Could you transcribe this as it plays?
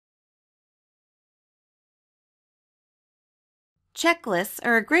Checklists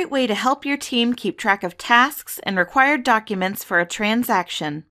are a great way to help your team keep track of tasks and required documents for a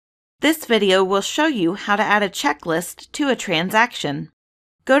transaction. This video will show you how to add a checklist to a transaction.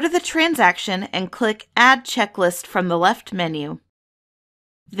 Go to the transaction and click Add Checklist from the left menu.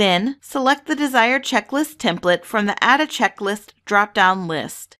 Then, select the desired checklist template from the Add a Checklist drop-down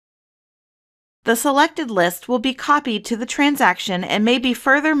list. The selected list will be copied to the transaction and may be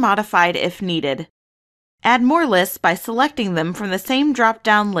further modified if needed. Add more lists by selecting them from the same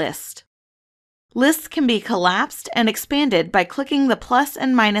drop-down list. Lists can be collapsed and expanded by clicking the plus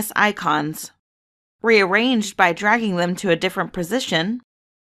and minus icons, rearranged by dragging them to a different position,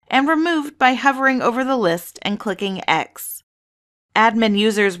 and removed by hovering over the list and clicking X. Admin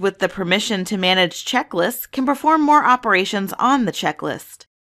users with the permission to manage checklists can perform more operations on the checklist.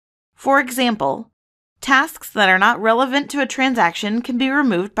 For example, tasks that are not relevant to a transaction can be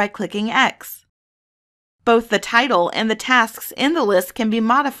removed by clicking X. Both the title and the tasks in the list can be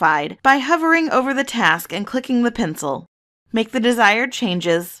modified by hovering over the task and clicking the pencil. Make the desired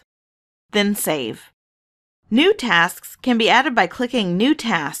changes, then save. New tasks can be added by clicking New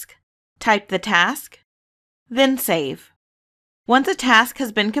Task. Type the task, then save. Once a task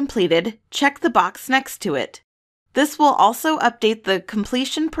has been completed, check the box next to it. This will also update the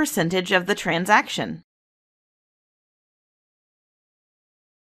completion percentage of the transaction.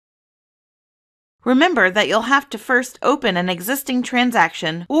 Remember that you'll have to first open an existing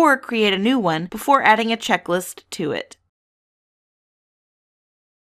transaction or create a new one before adding a checklist to it.